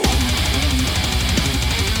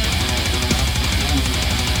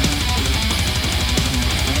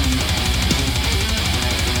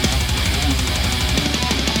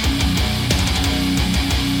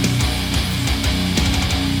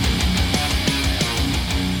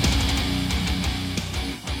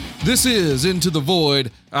This is Into the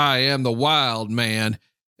Void. I am the Wild Man.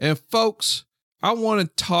 And folks, I want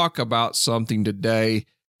to talk about something today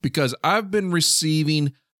because I've been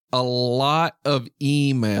receiving a lot of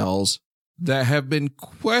emails that have been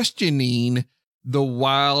questioning the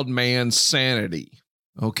Wild Man's sanity.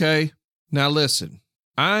 Okay? Now listen,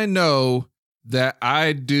 I know that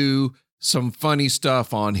I do some funny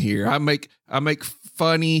stuff on here. I make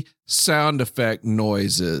funny sound effect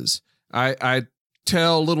noises. I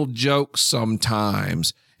tell little jokes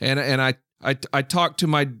sometimes, and I talk to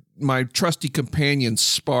my trusty companion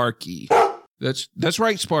Sparky. That's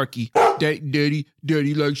right, Sparky. Daddy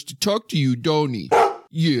likes to talk to you, don't he?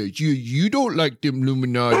 Yes, you don't like them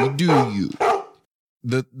Illuminati, do you?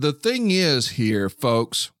 The thing is here,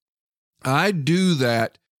 folks, I do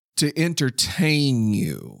that to entertain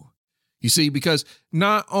you. You see, because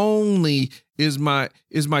not only is my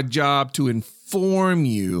job to inform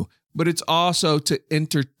you, but it's also to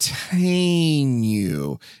entertain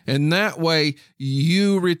you. And that way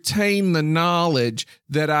you retain the knowledge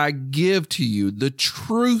that I give to you. The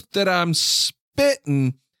truth that I'm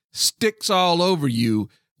spitting sticks all over you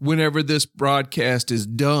whenever this broadcast is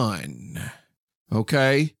done.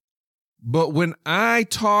 Okay? But when I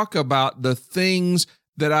talk about the things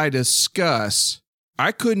that I discuss,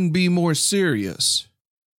 I couldn't be more serious.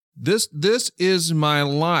 This is my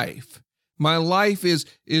life. My life is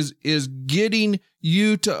getting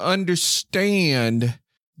you to understand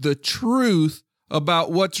the truth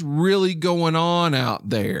about what's really going on out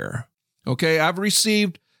there. Okay, I've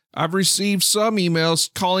received some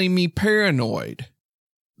emails calling me paranoid.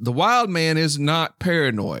 The Wild Man is not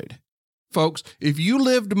paranoid. Folks, if you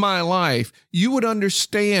lived my life, you would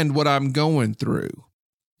understand what I'm going through.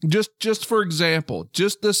 Just for example,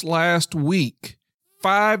 just this last week,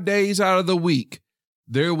 5 days out of the week,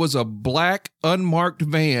 there was a black unmarked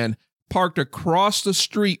van parked across the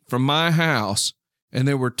street from my house, and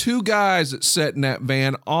there were two guys that sat in that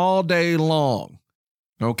van all day long.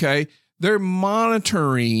 Okay? They're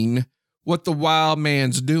monitoring what the Wild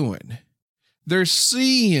Man's doing. They're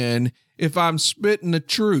seeing if I'm spitting the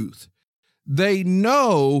truth. They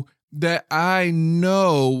know that I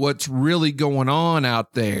know what's really going on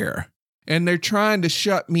out there, and they're trying to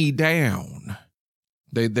shut me down.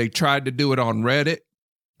 They tried to do it on Reddit.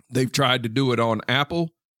 They've tried to do it on Apple.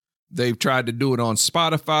 They've tried to do it on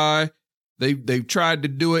Spotify. They've tried to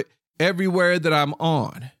do it everywhere that I'm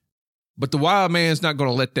on. But the Wild Man's not going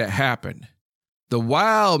to let that happen. The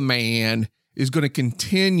Wild Man is going to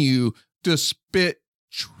continue to spit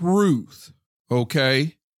truth.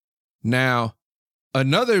 Okay? Now,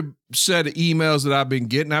 another set of emails that I've been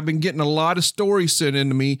getting a lot of stories sent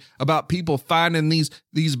into me about people finding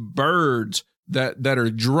these birds that are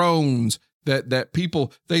drones that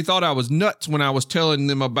people, they thought I was nuts when I was telling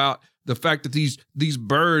them about the fact that these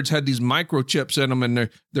birds had these microchips in them and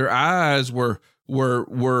their eyes were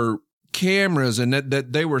cameras, and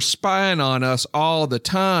that they were spying on us all the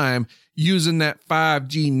time using that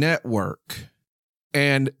 5G network.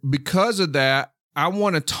 And because of that, I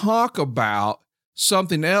want to talk about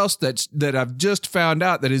something else that I've just found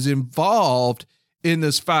out that is involved in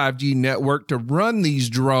this 5G network to run these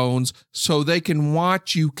drones so they can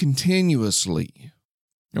watch you continuously.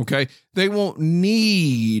 Okay? They won't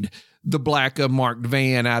need the black unmarked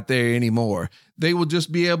van out there anymore. They will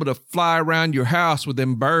just be able to fly around your house with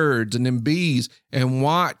them birds and them bees and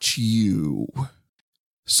watch you.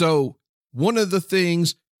 So one of the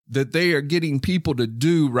things that they are getting people to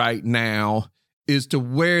do right now is to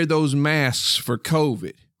wear those masks for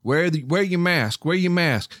COVID. Wear your mask. Wear your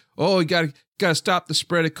mask. Oh, you got to stop the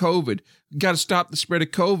spread of COVID. You got to stop the spread of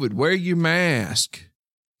COVID. Wear your mask.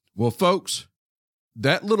 Well, folks,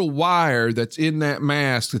 that little wire that's in that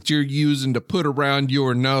mask that you're using to put around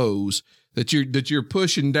your nose, that you're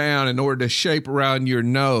pushing down in order to shape around your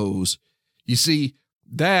nose, you see,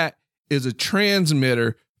 that is a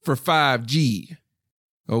transmitter for 5G.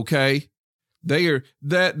 Okay?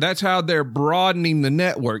 That's how they're broadening the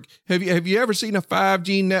network. Have you ever seen a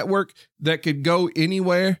 5G network that could go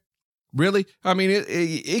anywhere? Really? I mean,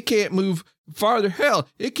 it can't move farther. Hell,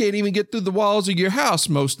 it can't even get through the walls of your house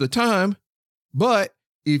most of the time. But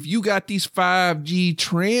if you got these 5G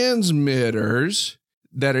transmitters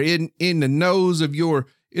that are in the nose of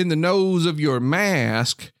your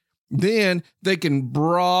mask, then they can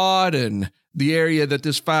broaden the area that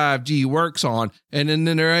this 5G works on, and then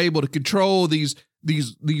they're able to control these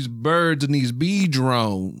birds and these bee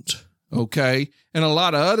drones, okay? And a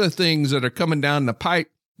lot of other things that are coming down the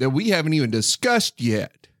pipe that we haven't even discussed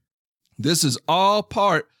yet. This is all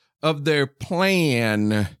part of their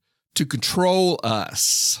plan to control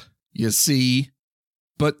us, you see.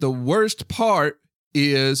 But the worst part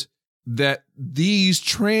is that these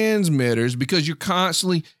transmitters, because you're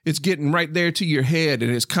constantly, it's getting right there to your head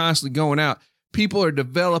and it's constantly going out. People are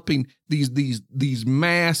developing these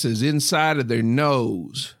masses inside of their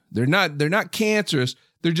nose. They're not cancerous.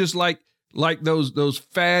 They're just like those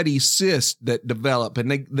fatty cysts that develop,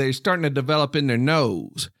 and they're starting to develop in their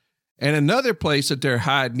nose. And another place that they're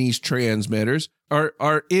hiding these transmitters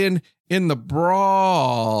are in the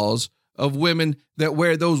bras of women that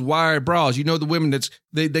wear those wired bras. You know, the women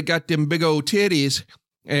they got them big old titties,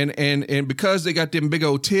 and because they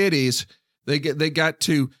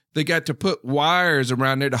they got to put wires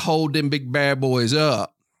around there to hold them big bad boys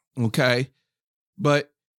up. Okay.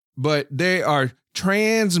 But they are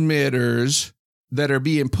transmitters that are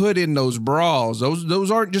being put in those bras.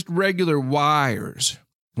 Those aren't just regular wires.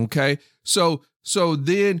 Okay. So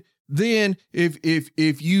then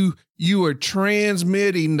if you are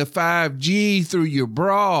transmitting the 5G through your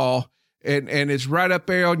bra and it's right up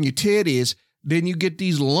there on your titties, then you get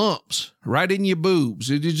these lumps right in your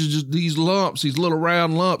boobs. It's just these lumps, these little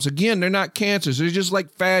round lumps. Again, they're not cancers. They're just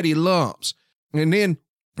like fatty lumps. And then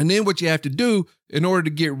what you have to do in order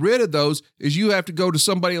to get rid of those is you have to go to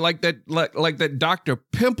somebody like that Dr.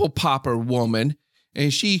 Pimple Popper woman,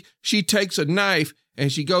 and she takes a knife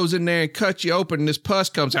and she goes in there and cuts you open, and this pus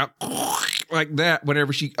comes out like that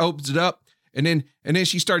whenever she opens it up. And then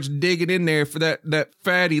she starts digging in there for that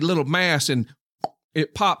fatty little mass, and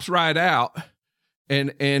it pops right out.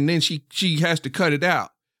 And then she has to cut it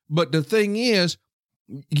out. But the thing is,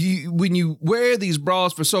 when you wear these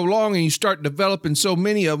bras for so long and you start developing so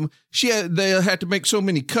many of them, they'll have to make so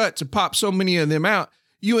many cuts and pop so many of them out.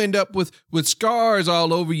 You end up with scars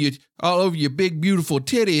all over your big, beautiful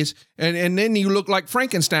titties. And then you look like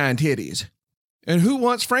Frankenstein titties. And who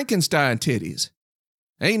wants Frankenstein titties?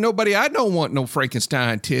 Ain't nobody I know want no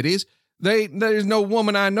Frankenstein titties. There's no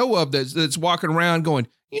woman I know of that's walking around going,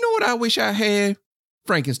 you know what I wish I had?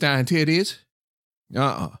 Frankenstein titties.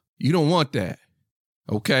 You don't want that.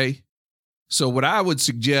 Okay? So what I would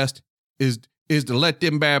suggest is to let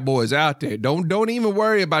them bad boys out there. Don't even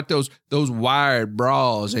worry about those wired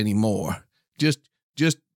bras anymore. Just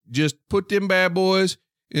put them bad boys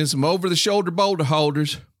in some over-the-shoulder boulder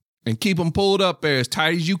holders and keep them pulled up there as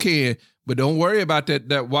tight as you can. But don't worry about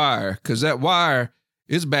that wire, because that wire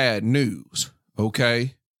is bad news.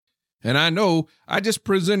 Okay? And I know I just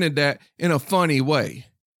presented that in a funny way.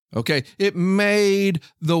 Okay. It made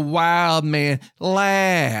the wild man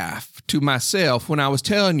laugh to myself when I was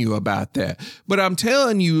telling you about that. But I'm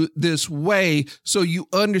telling you this way so you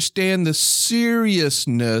understand the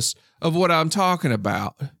seriousness of what I'm talking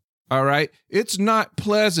about. All right. It's not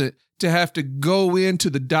pleasant to have to go into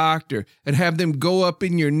the doctor and have them go up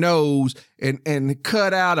in your nose and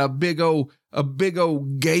cut out a big old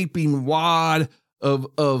gaping wad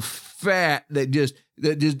of fat that just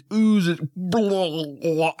oozes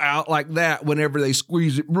out like that whenever they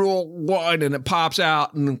squeeze it and it pops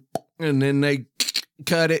out, and then they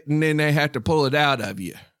cut it and then they have to pull it out of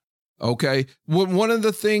you. Okay. One of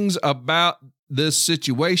the things about this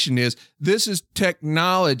situation is this is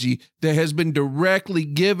technology that has been directly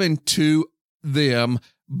given to them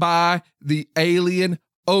by the alien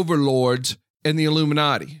overlords and the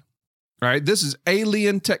Illuminati. Right? This is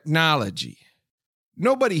alien technology.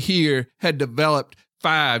 Nobody here had developed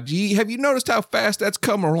 5G. Have you noticed how fast that's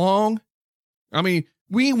come along? I mean,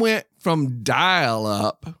 we went from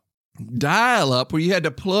dial-up where you had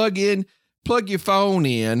to plug your phone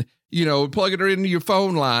in, plug it into your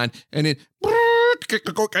phone line, and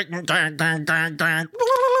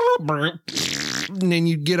then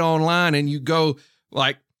you'd get online and you go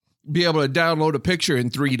be able to download a picture in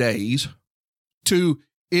 3 days, to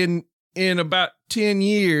in about 10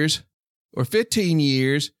 years or 15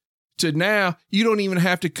 years to now, you don't even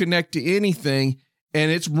have to connect to anything, and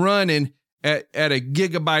it's running at a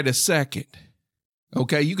gigabyte a second.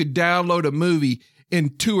 Okay, you could download a movie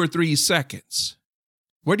in 2 or 3 seconds.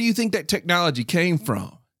 Where do you think that technology came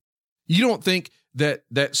from? You don't think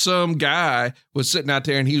that some guy was sitting out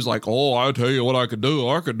there and he was like, oh, I'll tell you what I could do.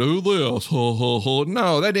 I could do this.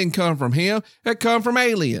 No, that didn't come from him. That come from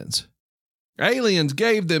aliens. Aliens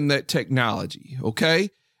gave them that technology, okay?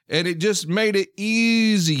 And it just made it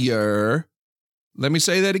easier. Let me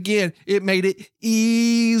say that again. It made it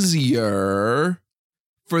easier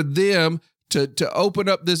for them to open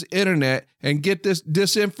up this internet and get this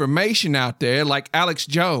disinformation out there, like Alex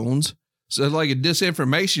Jones, so like a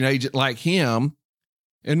disinformation agent like him,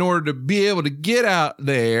 in order to be able to get out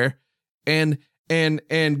there and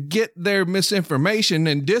get their misinformation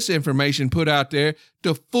and disinformation put out there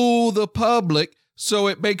to fool the public, so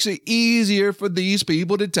it makes it easier for these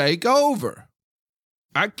people to take over.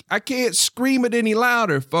 I can't scream it any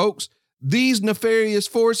louder, folks. These nefarious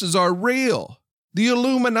forces are real. The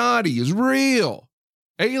Illuminati is real.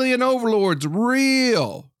 Alien overlords,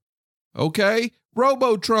 real. Okay?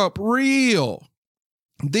 Robo-Trump, real.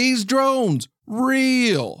 These drones,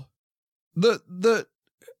 real. The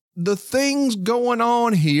things going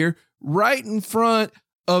on here right in front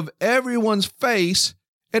of everyone's face,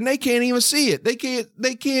 and they can't even see it. They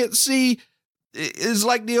can't see. It's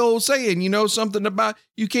like the old saying, something about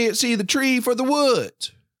you can't see the tree for the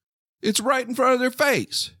woods. It's right in front of their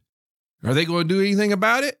face. Are they going to do anything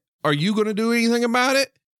about it? Are you going to do anything about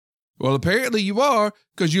it? Well, apparently you are,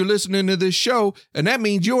 because you're listening to this show, and that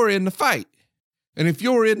means you're in the fight. And if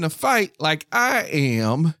you're in the fight like I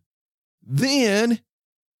am, then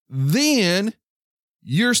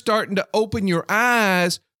you're starting to open your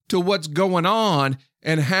eyes to what's going on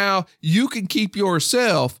and how you can keep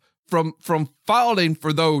yourself from falling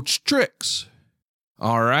for those tricks.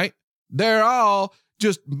 All right? They're all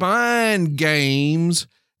just mind games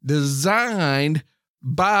designed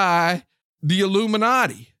by the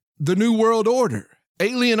Illuminati, the New World Order,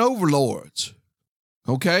 alien overlords.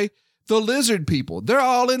 Okay? The lizard people, they're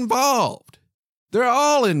all involved. They're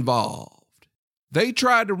all involved. They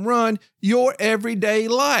try to run your everyday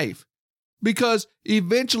life because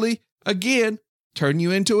eventually, again, turn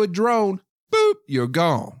you into a drone. Boop, you're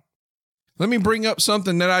gone. Let me bring up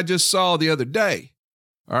something that I just saw the other day.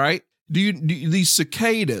 All right. These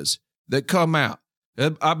cicadas that come out,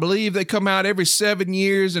 I believe they come out every 7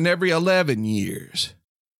 years and every 11 years.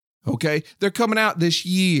 Okay. They're coming out this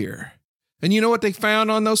year. And you know what they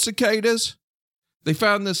found on those cicadas? They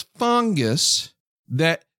found this fungus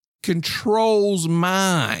that controls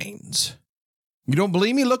minds. You don't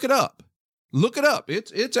believe me? Look it up. Look it up.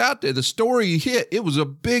 It's out there. The story hit. It was a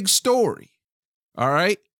big story. All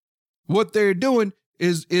right. What they're doing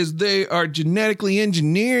is they are genetically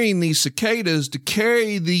engineering these cicadas to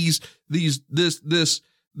carry this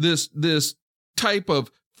type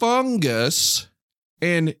of fungus,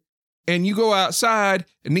 and you go outside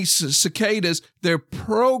and these cicadas, they're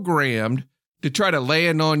programmed to try to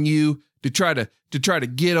land on you, to try to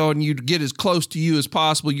get on you, to get as close to you as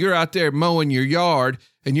possible. You're out there mowing your yard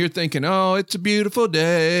and you're thinking, oh, it's a beautiful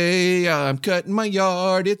day. I'm cutting my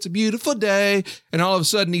yard. It's a beautiful day. And all of a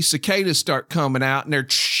sudden these cicadas start coming out and they're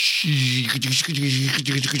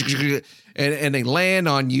and they land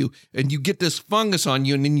on you and you get this fungus on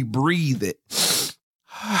you and then you breathe it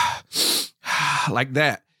like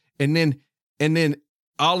that. And then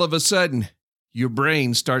all of a sudden your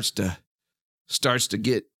brain starts to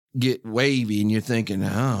get wavy and you're thinking,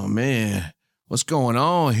 oh man, what's going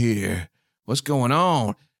on here? What's going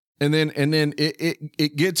on? And then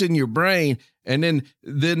it gets in your brain, and then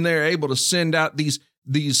they're able to send out these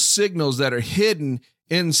signals that are hidden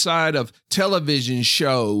inside of television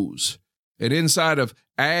shows and inside of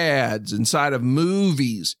ads, inside of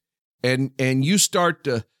movies, and you start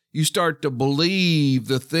to believe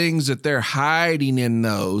the things that they're hiding in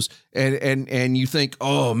those, and you think,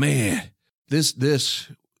 oh man, this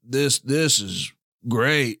is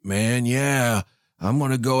great, man. Yeah, I'm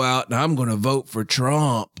going to go out and I'm going to vote for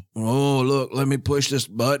Trump. Oh, look, let me push this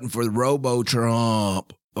button for the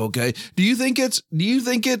Robo-Trump. Okay. Do you think it's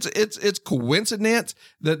coincidence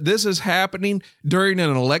that this is happening during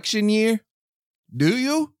an election year? Do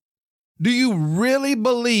you? Do you really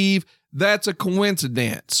believe that's a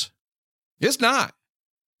coincidence? It's not.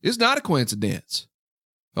 It's not a coincidence.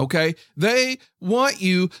 Okay. They want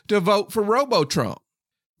you to vote for Robo-Trump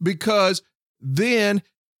because then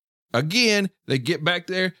again, they get back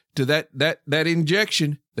there to that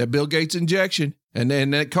injection, that Bill Gates injection, and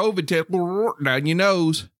then that COVID test down your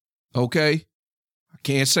nose. Okay. I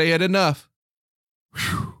can't say it enough.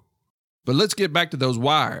 Whew. But let's get back to those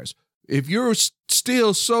wires. If you're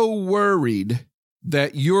still so worried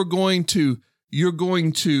that you're going to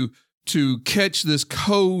catch this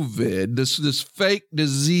COVID, this fake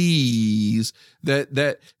disease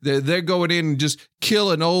that they're going in and just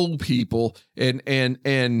killing old people and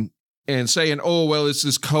saying, oh, well, it's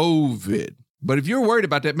this COVID. But if you're worried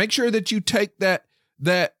about that, make sure that you take that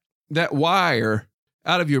wire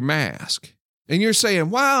out of your mask. And you're saying,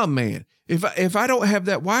 wow, man, if I don't have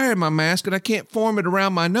that wire in my mask and I can't form it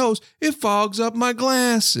around my nose, it fogs up my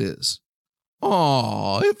glasses.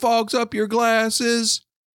 Oh, it fogs up your glasses.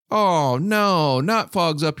 Oh, no, not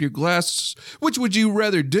fogs up your glasses. Which would you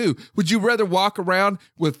rather do? Would you rather walk around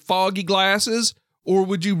with foggy glasses, or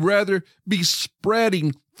would you rather be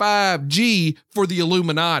spreading 5G for the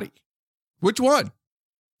Illuminati? Which one?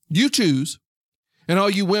 You choose. And all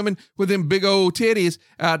you women with them big old titties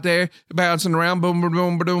out there bouncing around, boom, boom,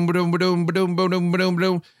 boom, boom, boom, boom, boom, boom, boom,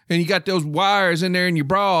 boom, and you got those wires in there in your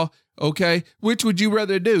bra, okay? Which would you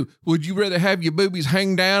rather do? Would you rather have your boobies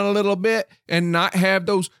hang down a little bit and not have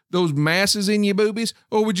those masses in your boobies?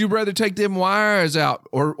 Or would you rather take them wires out?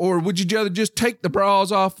 Or would you rather just take the bras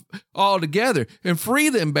off altogether and free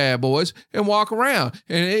them bad boys and walk around?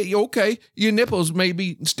 And okay, your nipples may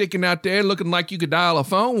be sticking out there looking like you could dial a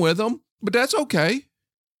phone with them, but that's okay.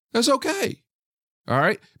 That's okay. All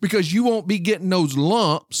right? Because you won't be getting those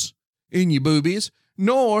lumps in your boobies,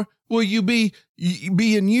 nor will you be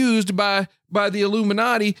being used by the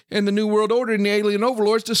Illuminati and the New World Order and the alien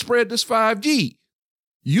overlords to spread this 5G.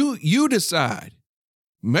 You decide.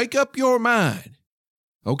 Make up your mind.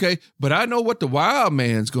 Okay? But I know what the wild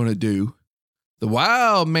man's going to do. The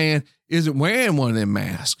wild man isn't wearing one of them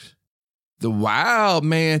masks. The wild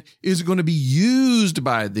man is going to be used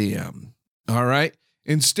by them. All right?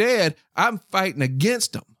 Instead, I'm fighting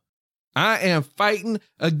against them. I am fighting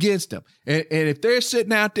against them. And if they're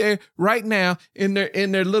sitting out there right now in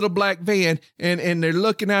their little black van and they're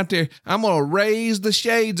looking out there, I'm going to raise the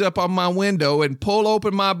shades up on my window and pull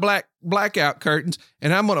open my blackout curtains,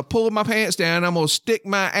 and I'm going to pull my pants down, and I'm going to stick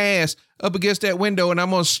my ass up against that window, and I'm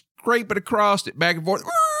going to scrape it across it back and forth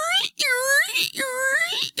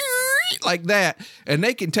like that, and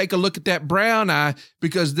they can take a look at that brown eye,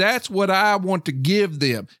 because that's what I want to give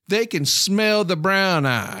them. They can smell the brown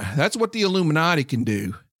eye. That's what the Illuminati can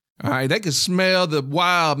do. All right, they can smell the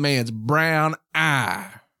wild man's brown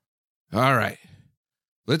eye. All right,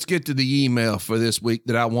 let's get to the email for this week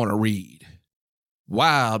that I want to read.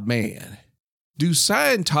 Wild man, do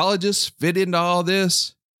Scientologists fit into all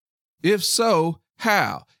this? If so,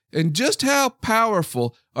 how? And just how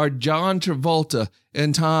powerful are John Travolta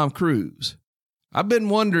and Tom Cruise? I've been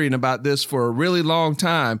wondering about this for a really long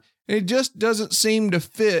time, and it just doesn't seem to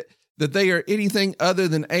fit that they are anything other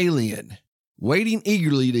than alien. Waiting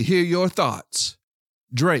eagerly to hear your thoughts.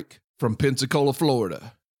 Drake from Pensacola,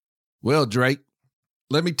 Florida. Well, Drake,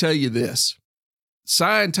 let me tell you this.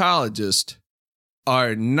 Scientologists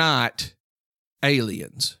are not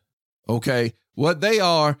aliens, okay? What they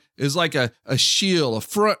are is like a shield, a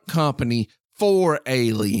front company for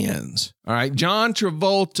aliens. All right. John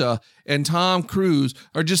Travolta and Tom Cruise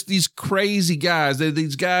are just these crazy guys. They're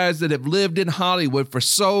these guys that have lived in Hollywood for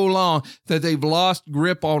so long that they've lost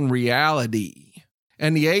grip on reality.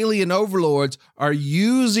 And the alien overlords are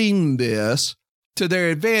using this to their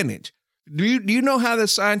advantage. Do you know how the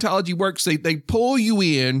Scientology works? They pull you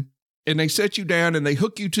in and they set you down and they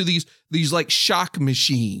hook you to these like shock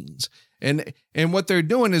machines. And what they're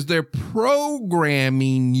doing is they're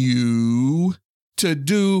programming you to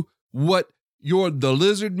do what the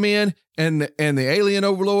lizard men and the alien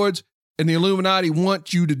overlords and the Illuminati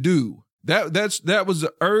want you to do. That was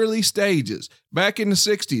the early stages back in the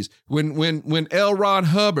 60s when L. Ron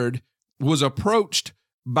Hubbard was approached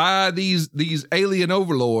by these alien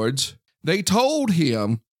overlords. They told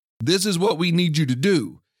him, this is what we need you to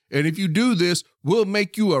do. And if you do this, we'll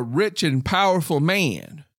make you a rich and powerful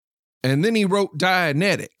man. And then he wrote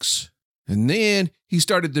Dianetics. And then he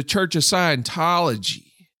started the Church of Scientology.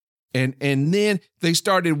 And then they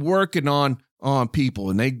started working on people.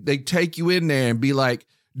 And they take you in there and be like,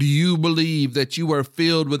 do you believe that you are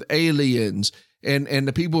filled with aliens? And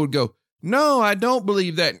the people would go, no, I don't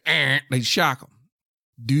believe that. They'd shock them.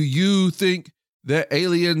 Do you think that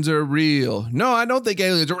aliens are real? No, I don't think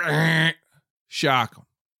aliens are. Shock them.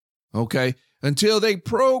 Okay? Until they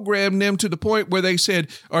programmed them to the point where they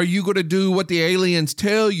said, are you going to do what the aliens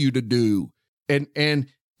tell you to do? And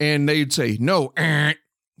they'd say, no,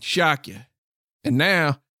 shock you. And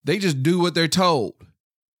now they just do what they're told.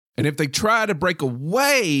 And if they try to break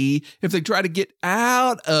away, if they try to get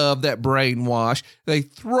out of that brainwash, they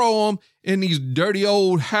throw them in these dirty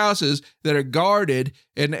old houses that are guarded,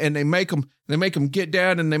 and they make them get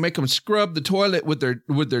down and they make them scrub the toilet with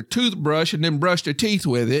their toothbrush and then brush their teeth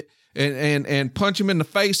with it. And punch them in the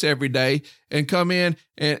face every day and come in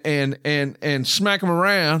and smack them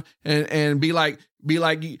around and be like,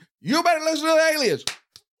 you better listen to the aliens.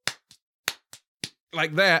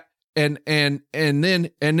 Like that. And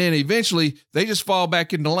then eventually they just fall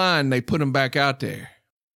back into line and they put them back out there.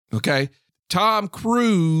 Okay. Tom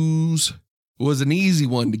Cruise was an easy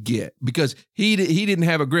one to get because he didn't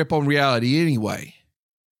have a grip on reality anyway.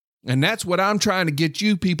 And that's what I'm trying to get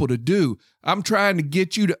you people to do. I'm trying to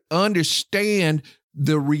get you to understand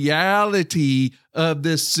the reality of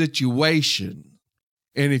this situation.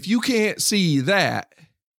 And if you can't see that,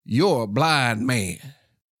 you're a blind man.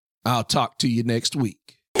 I'll talk to you next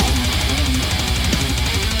week.